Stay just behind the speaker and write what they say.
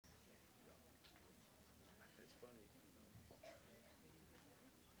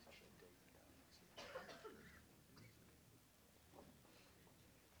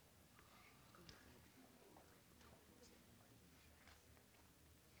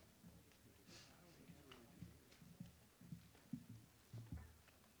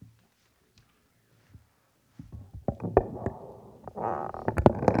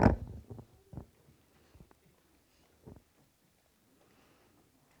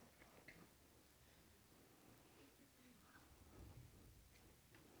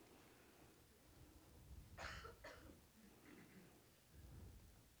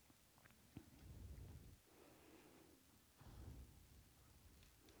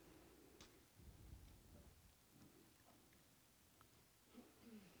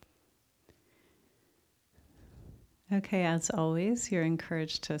Okay, as always, you're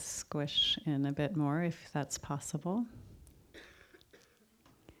encouraged to squish in a bit more if that's possible.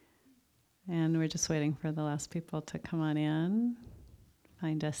 And we're just waiting for the last people to come on in,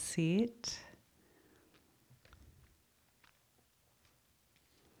 find a seat.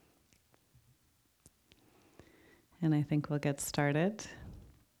 And I think we'll get started.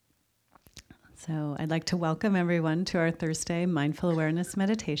 So I'd like to welcome everyone to our Thursday Mindful Awareness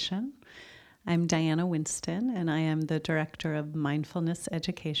Meditation. I'm Diana Winston, and I am the Director of Mindfulness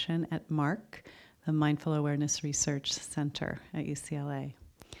Education at MARC, the Mindful Awareness Research Center at UCLA.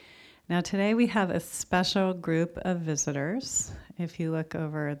 Now today we have a special group of visitors. If you look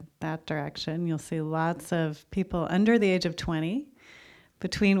over that direction, you'll see lots of people under the age of 20,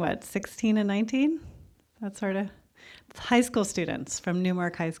 between 16 and 19? That sort of. High school students from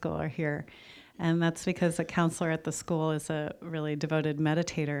Newmark High School are here. And that's because a counselor at the school is a really devoted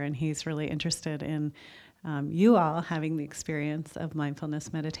meditator, and he's really interested in you all having the experience of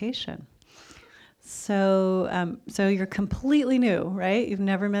mindfulness meditation. So you're completely new, right? You've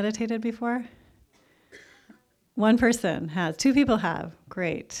never meditated before? One person has. Two people have.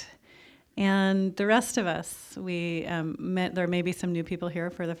 Great. And the rest of us, there may be some new people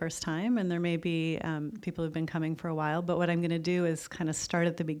here for the first time, and there may be people who've been coming for a while. But what I'm going to do is kind of start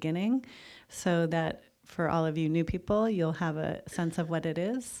at the beginning so that for all of you new people, you'll have a sense of what it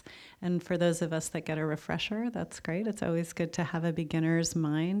is. And for those of us that get a refresher, that's great. It's always good to have a beginner's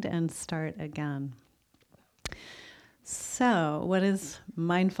mind and start again. So, what is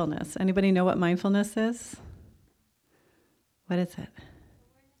mindfulness? Anybody know what mindfulness is? What is it?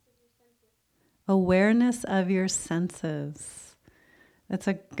 Awareness of your senses. That's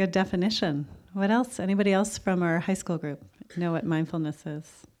a good definition. What else? Anybody else from our high school group know what mindfulness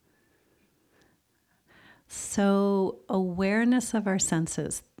is? So, awareness of our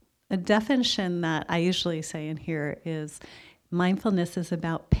senses. A definition that I usually say in here is mindfulness is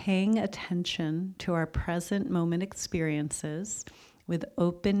about paying attention to our present moment experiences with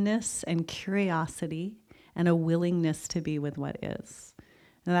openness and curiosity and a willingness to be with what is.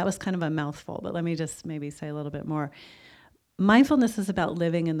 Now that was kind of a mouthful, but let me just maybe say a little bit more. Mindfulness is about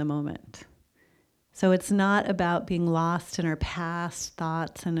living in the moment. So it's not about being lost in our past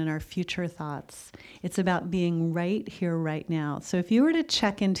thoughts and in our future thoughts. It's about being right here, right now. So if you were to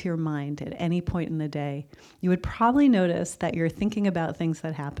check into your mind at any point in the day, you would probably notice that you're thinking about things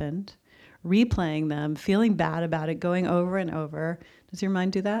that happened, replaying them, feeling bad about it, going over and over. Does your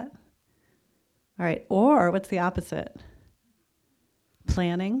mind do that? All right. Or what's the opposite?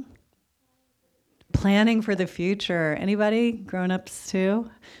 Planning for the future. Anybody? Grown-ups too?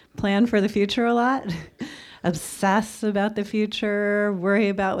 Plan for the future a lot? Obsess about the future, worry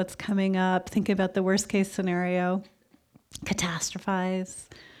about what's coming up, think about the worst case scenario, catastrophize.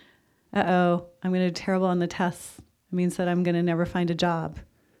 Uh-oh, I'm going to do terrible on the tests. It means that I'm going to never find a job.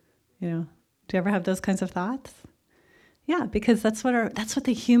 Do you ever have those kinds of thoughts? Yeah, because that's what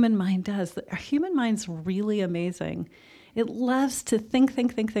the human mind does. Our human mind's really amazing. It loves to think.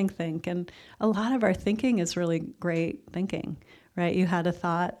 And a lot of our thinking is really great thinking, right? You had a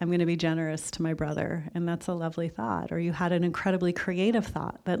thought, I'm going to be generous to my brother, and that's a lovely thought. Or you had an incredibly creative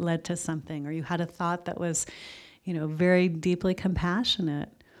thought that led to something. Or you had a thought that was, very deeply compassionate.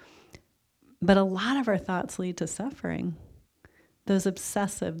 But a lot of our thoughts lead to suffering. Those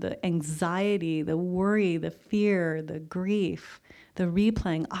obsessive, the anxiety, the worry, the fear, the grief, the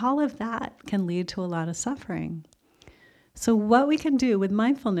replaying, all of that can lead to a lot of suffering. So what we can do with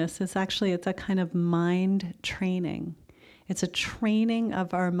mindfulness is it's a kind of mind training. It's a training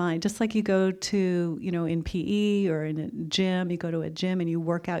of our mind. Just like you go to, in PE or in a gym, you go to a gym and you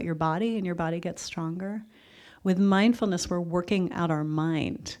work out your body and your body gets stronger. With mindfulness, we're working out our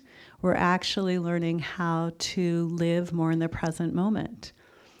mind. We're actually learning how to live more in the present moment.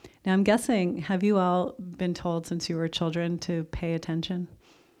 Now I'm guessing, have you all been told since you were children to pay attention?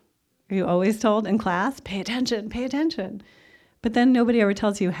 Are you always told in class, pay attention, pay attention? But then nobody ever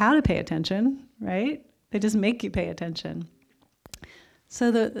tells you how to pay attention, right? They just make you pay attention.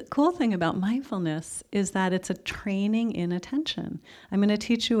 So the cool thing about mindfulness is that it's a training in attention. I'm going to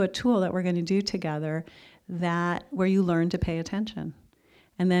teach you a tool that we're going to do together where you learn to pay attention.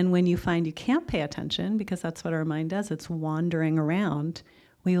 And then when you find you can't pay attention, because that's what our mind does, it's wandering around,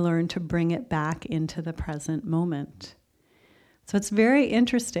 we learn to bring it back into the present moment. So it's very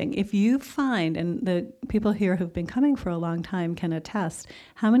interesting. If you find, and the people here who've been coming for a long time can attest,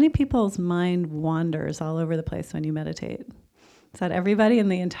 how many people's mind wanders all over the place when you meditate? Is that everybody in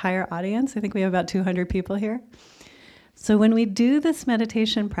the entire audience? I think we have about 200 people here. So when we do this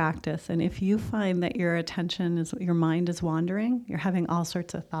meditation practice, and if you find that your mind is wandering, you're having all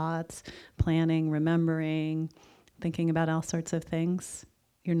sorts of thoughts, planning, remembering, thinking about all sorts of things,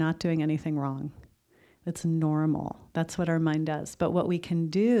 you're not doing anything wrong. It's normal. That's what our mind does. But what we can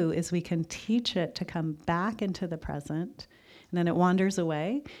do is we can teach it to come back into the present, and then it wanders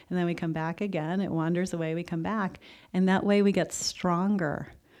away, and then we come back again. It wanders away, we come back. And that way we get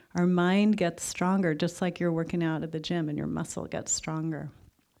stronger. Our mind gets stronger, just like you're working out at the gym and your muscle gets stronger.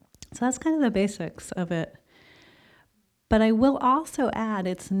 So that's kind of the basics of it. But I will also add,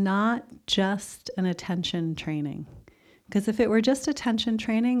 it's not just an attention training. Because if it were just attention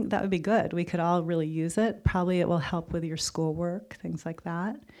training, that would be good. We could all really use it. Probably it will help with your schoolwork, things like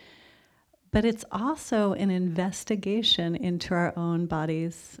that. But it's also an investigation into our own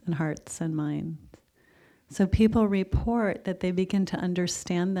bodies and hearts and minds. So people report that they begin to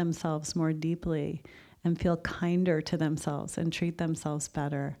understand themselves more deeply and feel kinder to themselves and treat themselves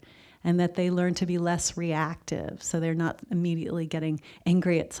better. And that they learn to be less reactive, so they're not immediately getting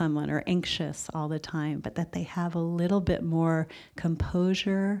angry at someone or anxious all the time, but that they have a little bit more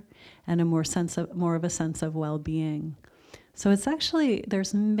composure and more of a sense of well-being. So it's actually,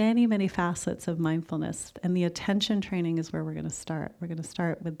 there's many, many facets of mindfulness, and the attention training is where we're going to start. We're going to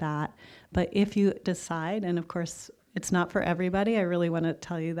start with that. But if you decide, and of course, it's not for everybody. I really want to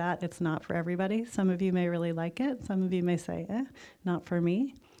tell you that. It's not for everybody. Some of you may really like it. Some of you may say, not for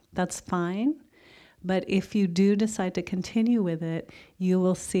me. That's fine. But if you do decide to continue with it, you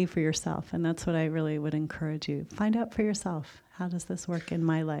will see for yourself. And that's what I really would encourage you. Find out for yourself. How does this work in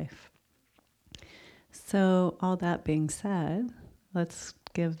my life? So all that being said, let's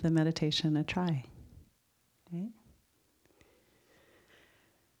give the meditation a try. Okay?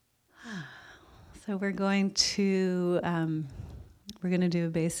 So we're going to do a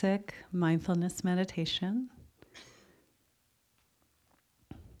basic mindfulness meditation.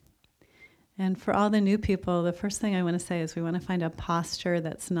 And for all the new people, the first thing I want to say is we want to find a posture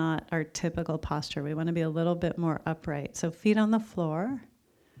that's not our typical posture. We want to be a little bit more upright. So feet on the floor.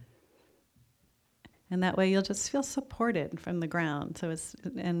 And that way you'll just feel supported from the ground.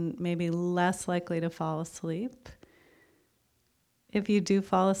 And maybe less likely to fall asleep. If you do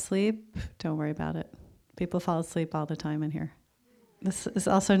fall asleep, don't worry about it. People fall asleep all the time in here. This is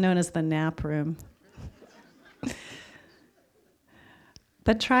also known as the nap room.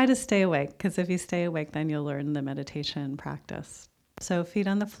 But try to stay awake, because if you stay awake, then you'll learn the meditation practice. So feet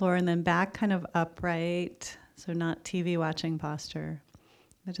on the floor and then back kind of upright, so not TV watching posture,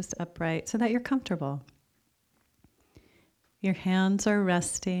 but just upright so that you're comfortable. Your hands are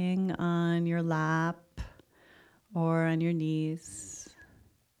resting on your lap or on your knees.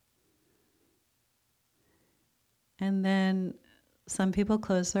 And then some people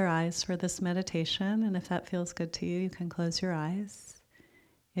close their eyes for this meditation, and if that feels good to you, you can close your eyes.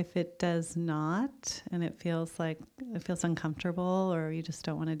 If it does not, and it feels uncomfortable, or you just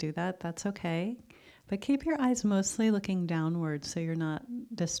don't want to do that, that's okay. But keep your eyes mostly looking downward so you're not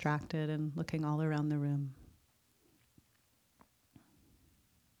distracted and looking all around the room.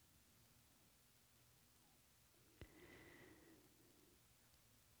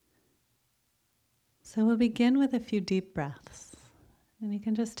 So we'll begin with a few deep breaths. And you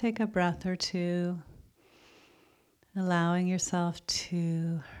can just take a breath or two, allowing yourself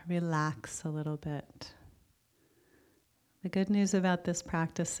to relax a little bit. The good news about this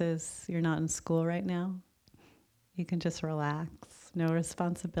practice is you're not in school right now. You can just relax, no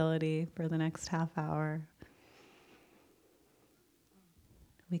responsibility for the next half hour.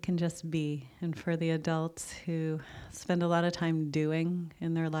 We can just be. And for the adults who spend a lot of time doing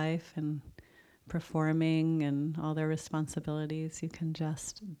in their life and performing and all their responsibilities, you can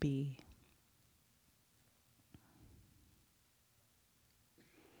just be.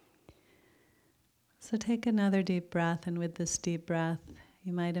 So take another deep breath, and with this deep breath,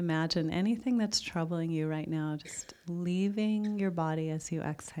 you might imagine anything that's troubling you right now just leaving your body as you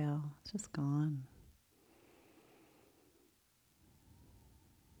exhale, just gone.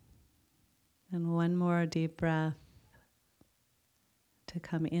 And one more deep breath to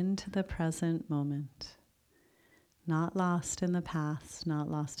come into the present moment, not lost in the past, not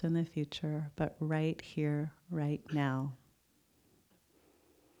lost in the future, but right here, right now.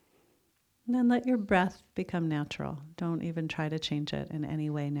 And then let your breath become natural. Don't even try to change it in any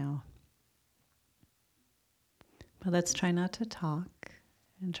way now. But let's try not to talk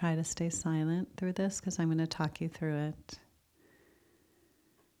and try to stay silent through this, because I'm going to talk you through it.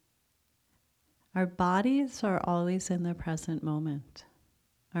 Our bodies are always in the present moment.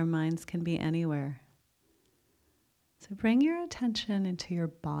 Our minds can be anywhere. So bring your attention into your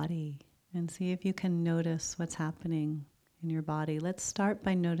body and see if you can notice what's happening in your body. Let's start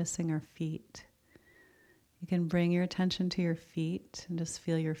by noticing our feet. You can bring your attention to your feet and just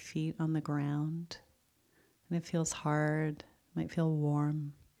feel your feet on the ground and it feels hard, it might feel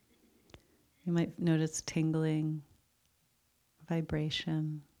warm. You might notice tingling,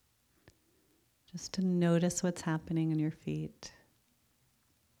 vibration. Just to notice what's happening in your feet.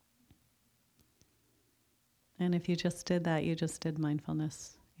 And if you just did that, you just did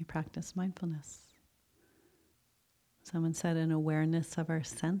mindfulness. You practiced mindfulness. Someone said an awareness of our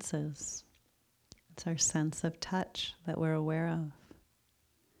senses. It's our sense of touch that we're aware of.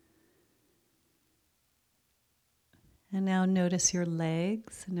 And now notice your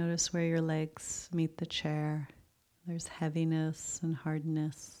legs. Notice where your legs meet the chair. There's heaviness and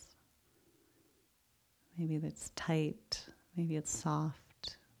hardness. Maybe it's tight. Maybe it's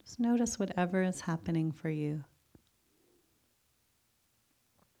soft. Just notice whatever is happening for you.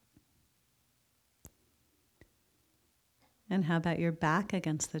 And how about your back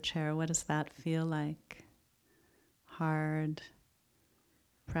against the chair? What does that feel like? Hard,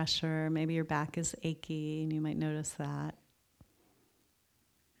 pressure. Maybe your back is achy and you might notice that.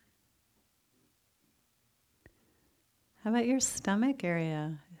 How about your stomach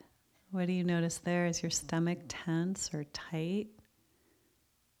area? What do you notice there? Is your stomach tense or tight?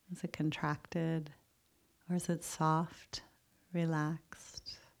 Is it contracted? Or is it soft,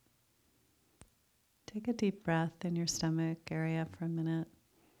 relaxed? Take a deep breath in your stomach area for a minute.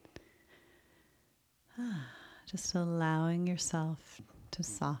 Just allowing yourself to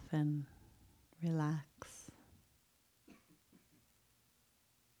soften, relax.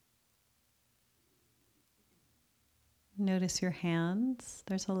 Notice your hands.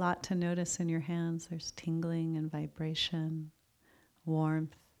 There's a lot to notice in your hands. There's tingling and vibration,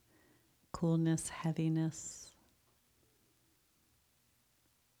 warmth, coolness, heaviness.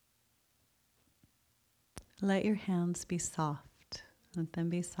 Let your hands be soft. Let them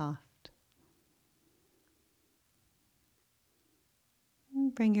be soft.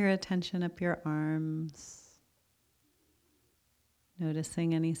 And bring your attention up your arms.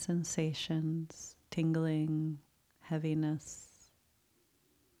 Noticing any sensations, tingling, heaviness.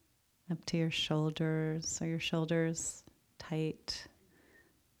 Up to your shoulders. Are your shoulders tight?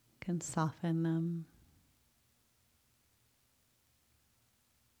 You can soften them.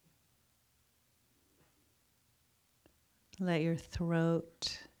 Let your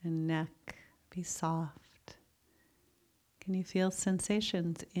throat and neck be soft. Can you feel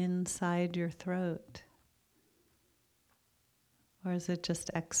sensations inside your throat? Or is it just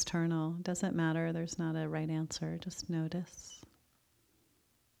external? Doesn't matter, there's not a right answer, just notice.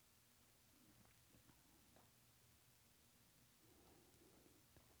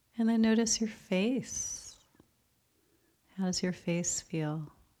 And then notice your face. How does your face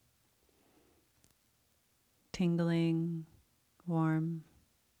feel? Tingling, warm,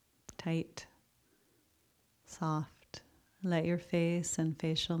 tight, soft. Let your face and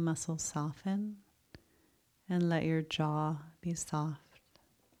facial muscles soften, and let your jaw be soft.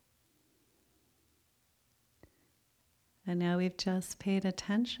 And now we've just paid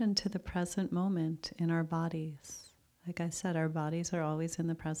attention to the present moment in our bodies. Like I said, our bodies are always in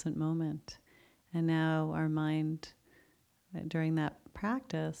the present moment. And now our mind, during that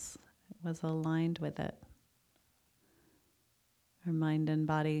practice, was aligned with it. Our mind and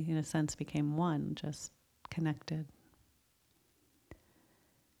body, in a sense, became one, just connected.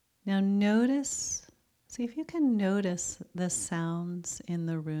 Now notice, see if you can notice the sounds in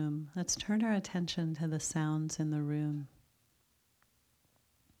the room. Let's turn our attention to the sounds in the room.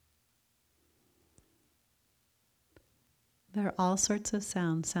 There are all sorts of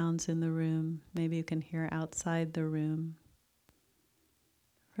sounds in the room. Maybe you can hear outside the room.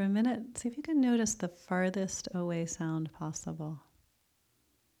 For a minute, see if you can notice the farthest away sound possible.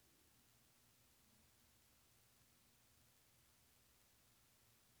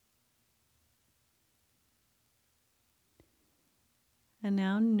 And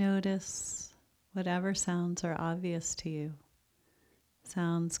now notice whatever sounds are obvious to you.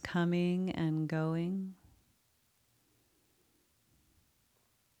 Sounds coming and going.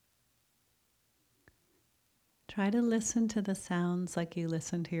 Try to listen to the sounds like you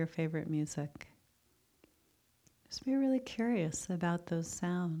listen to your favorite music. Just be really curious about those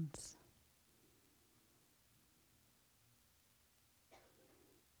sounds.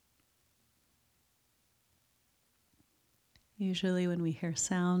 Usually when we hear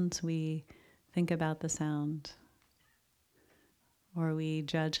sounds, we think about the sound. Or we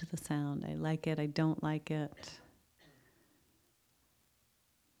judge the sound. I like it, I don't like it.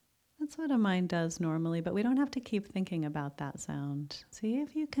 That's what a mind does normally, but we don't have to keep thinking about that sound. See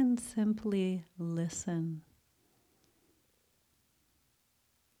if you can simply listen.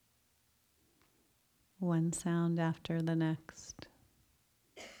 One sound after the next.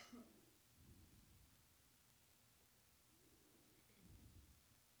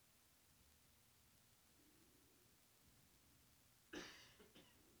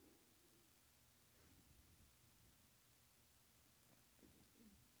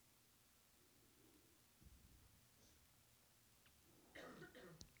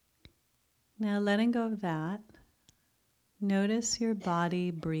 Now, letting go of that, notice your body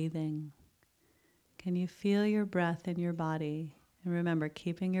breathing. Can you feel your breath in your body? And remember,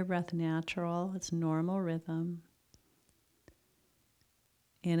 keeping your breath natural, it's normal rhythm.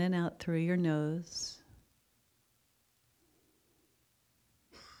 In and out through your nose.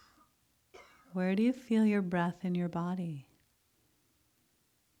 Where do you feel your breath in your body?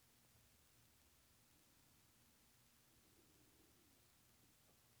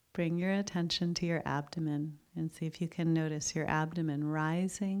 Bring your attention to your abdomen and see if you can notice your abdomen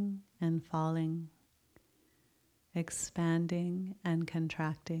rising and falling, expanding and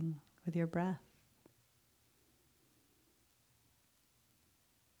contracting with your breath.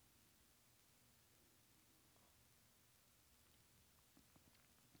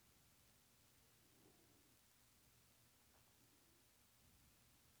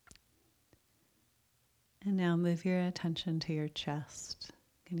 And now move your attention to your chest.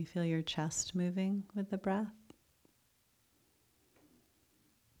 Can you feel your chest moving with the breath?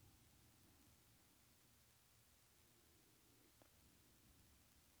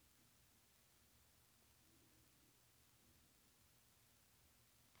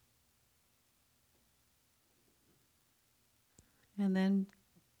 And then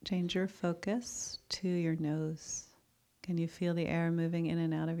change your focus to your nose. Can you feel the air moving in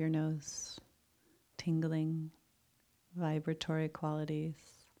and out of your nose? Tingling, vibratory qualities,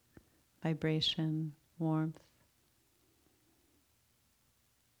 vibration, warmth.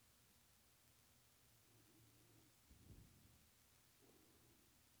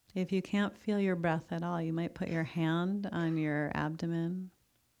 If you can't feel your breath at all, you might put your hand on your abdomen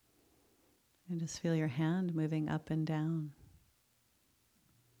and just feel your hand moving up and down.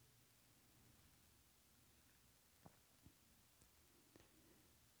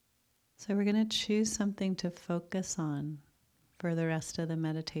 So we're going to choose something to focus on for the rest of the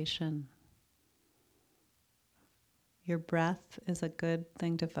meditation. Your breath is a good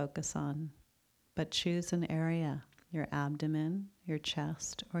thing to focus on, but choose an area, your abdomen, your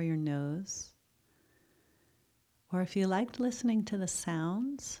chest, or your nose. Or if you liked listening to the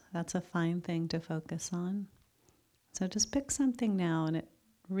sounds, that's a fine thing to focus on. So just pick something now, and it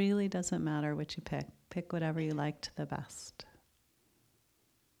really doesn't matter what you pick. Pick whatever you liked the best.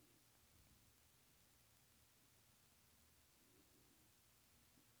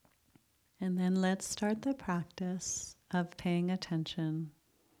 And then let's start the practice of paying attention,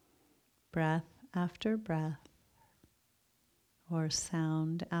 breath after breath, or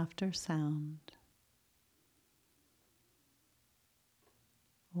sound after sound.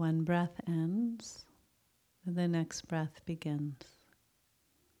 One breath ends, the next breath begins.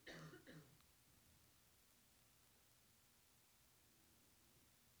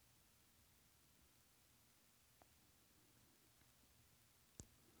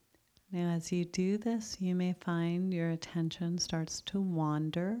 Now, as you do this, you may find your attention starts to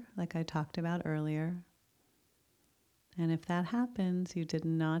wander, like I talked about earlier. And if that happens, you did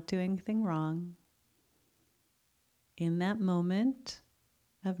not do anything wrong. In that moment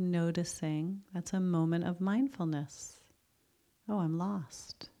of noticing, that's a moment of mindfulness. Oh, I'm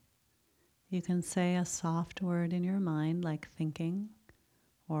lost. You can say a soft word in your mind, like thinking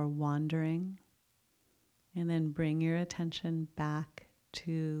or wandering, and then bring your attention back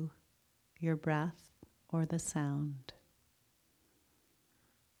to your breath or the sound.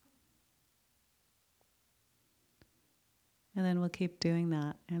 And then we'll keep doing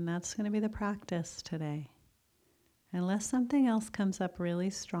that. And that's going to be the practice today. Unless something else comes up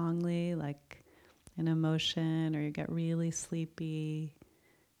really strongly, like an emotion, or you get really sleepy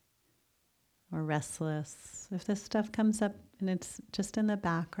or restless. If this stuff comes up and it's just in the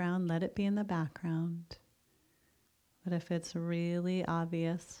background, let it be in the background. But if it's really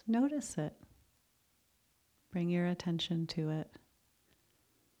obvious, notice it. Bring your attention to it.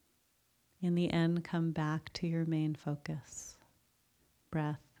 In the end, come back to your main focus,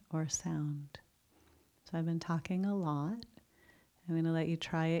 breath or sound. So I've been talking a lot. I'm going to let you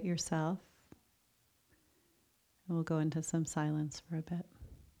try it yourself. And we'll go into some silence for a bit.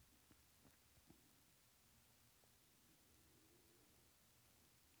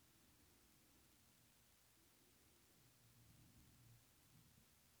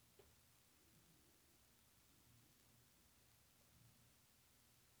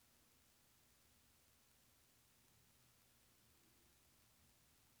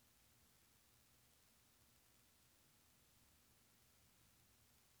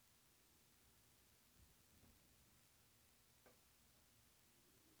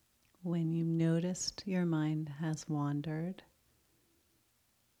 When you noticed your mind has wandered,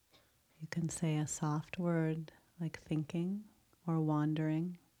 you can say a soft word like thinking or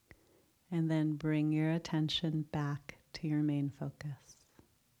wandering, And then bring your attention back to your main focus.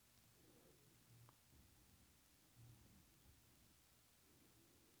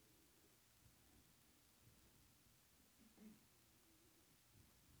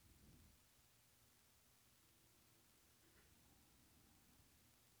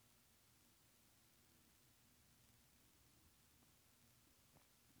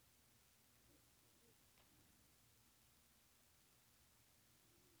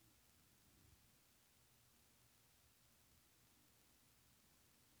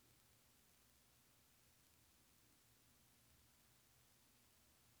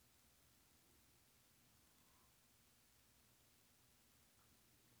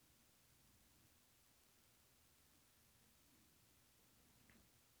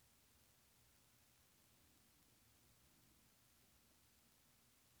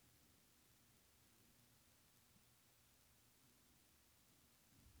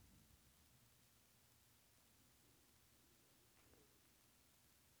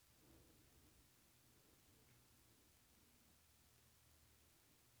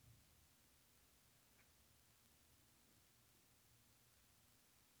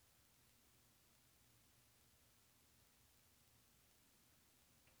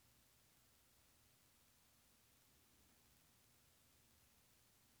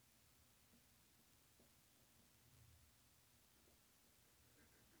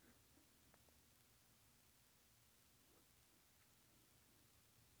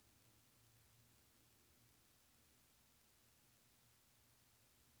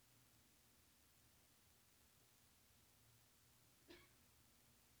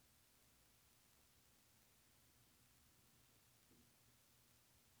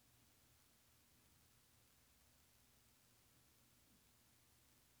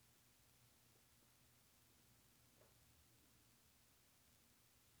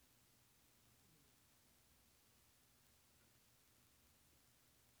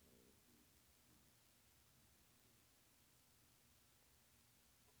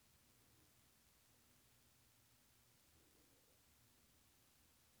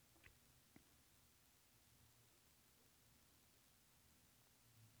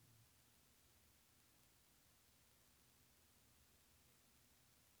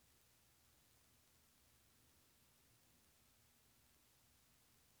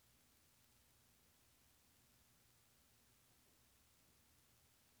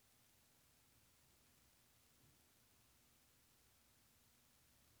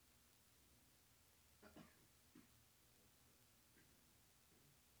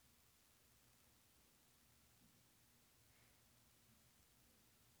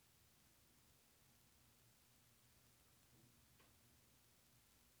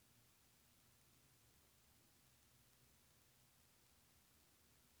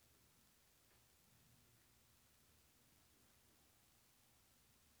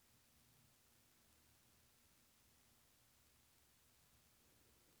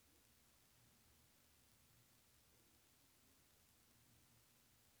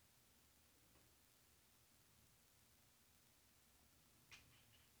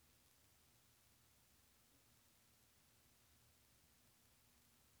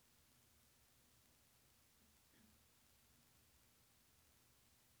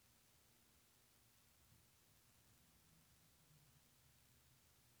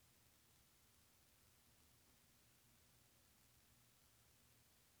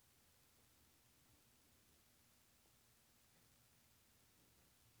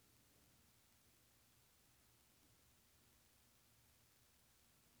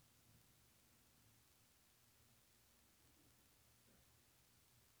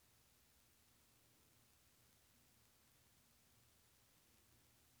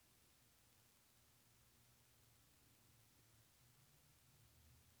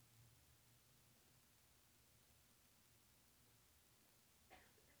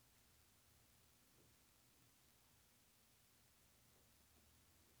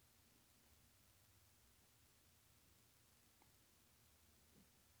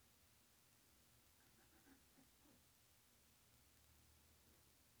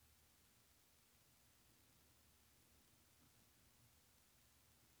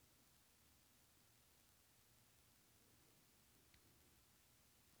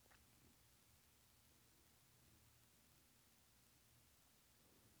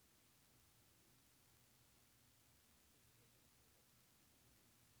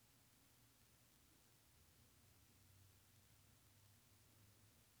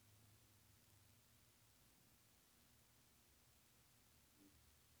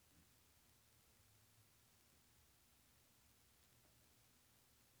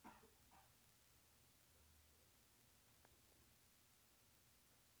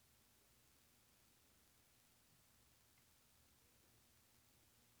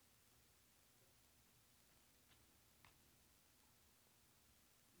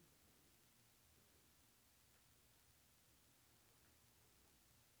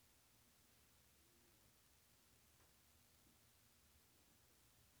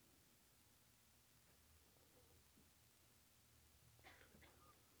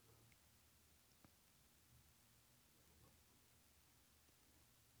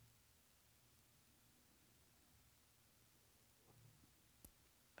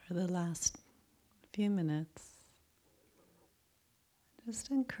 for the last few minutes, just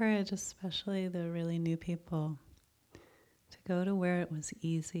encourage especially the really new people to go to where it was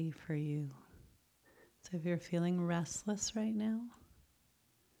easy for you. So if you're feeling restless right now,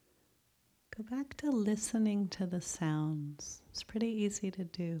 go back to listening to the sounds. It's pretty easy to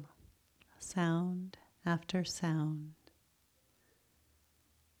do, sound after sound.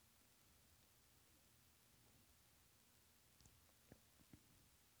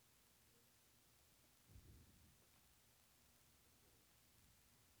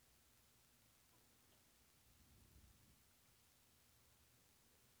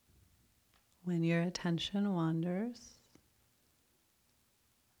 When your attention wanders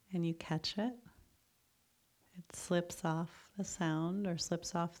and you catch it, it slips off the sound or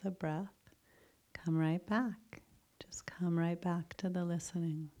slips off the breath, come right back. Just come right back to the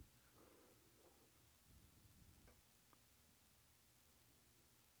listening.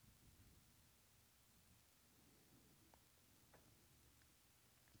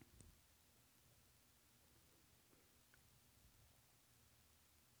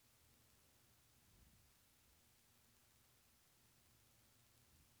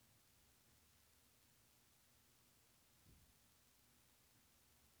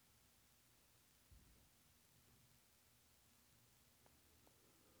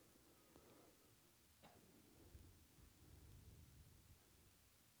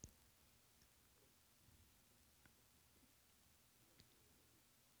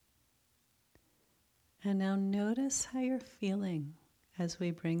 And now notice how you're feeling as we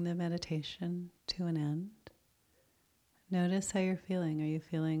bring the meditation to an end. Notice how you're feeling. Are you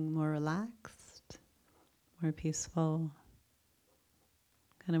feeling more relaxed, more peaceful,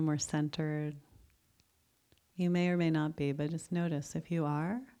 kind of more centered? You may or may not be, but just notice if you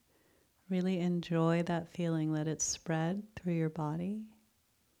are. Really enjoy that feeling. Let it spread through your body.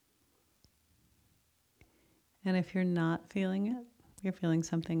 And if you're not feeling it, you're feeling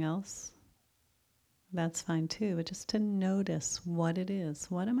something else, that's fine too. But just to notice what it is.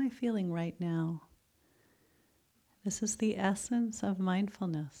 What am I feeling right now? This is the essence of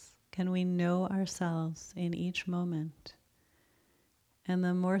mindfulness. Can we know ourselves in each moment? And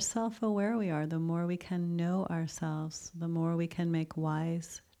the more self-aware we are, the more we can know ourselves, the more we can make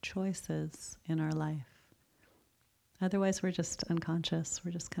wise choices in our life. Otherwise, we're just unconscious.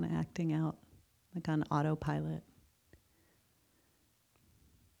 We're just kind of acting out like on autopilot.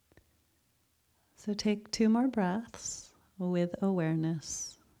 So take 2 more breaths with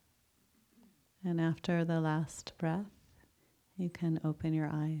awareness. And after the last breath, you can open your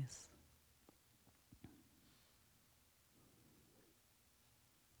eyes.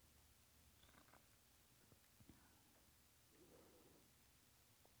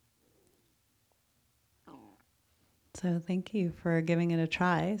 So thank you for giving it a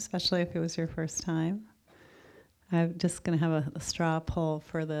try, especially if it was your first time. I'm just going to have a straw poll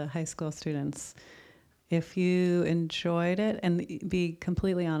for the high school students. If you enjoyed it, and be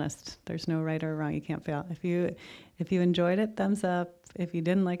completely honest, there's no right or wrong, you can't fail. If you enjoyed it, thumbs up. If you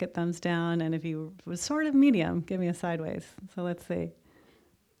didn't like it, thumbs down. And if you was sort of medium, give me a sideways. So let's see.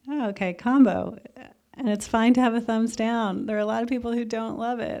 Oh, okay, combo. And it's fine to have a thumbs down. There are a lot of people who don't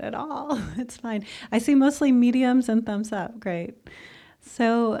love it at all. It's fine. I see mostly mediums and thumbs up. Great.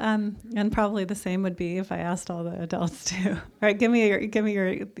 So, and probably the same would be if I asked all the adults too. All right, give me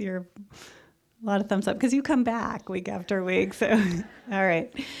your a lot of thumbs up because you come back week after week. So, all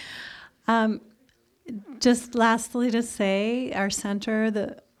right. Just lastly to say, our center,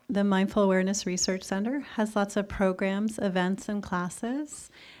 the Mindful Awareness Research Center, has lots of programs, events, and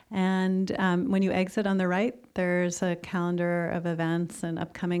classes. And when you exit on the right, there's a calendar of events and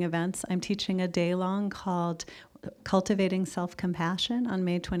upcoming events. I'm teaching a day-long called Cultivating Self-Compassion on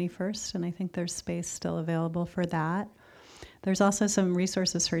May 21st, and I think there's space still available for that. There's also some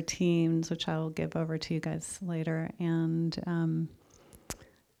resources for teens, which I will give over to you guys later. And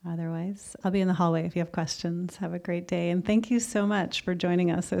otherwise, I'll be in the hallway if you have questions. Have a great day. And thank you so much for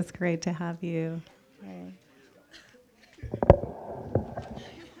joining us. It was great to have you. Right.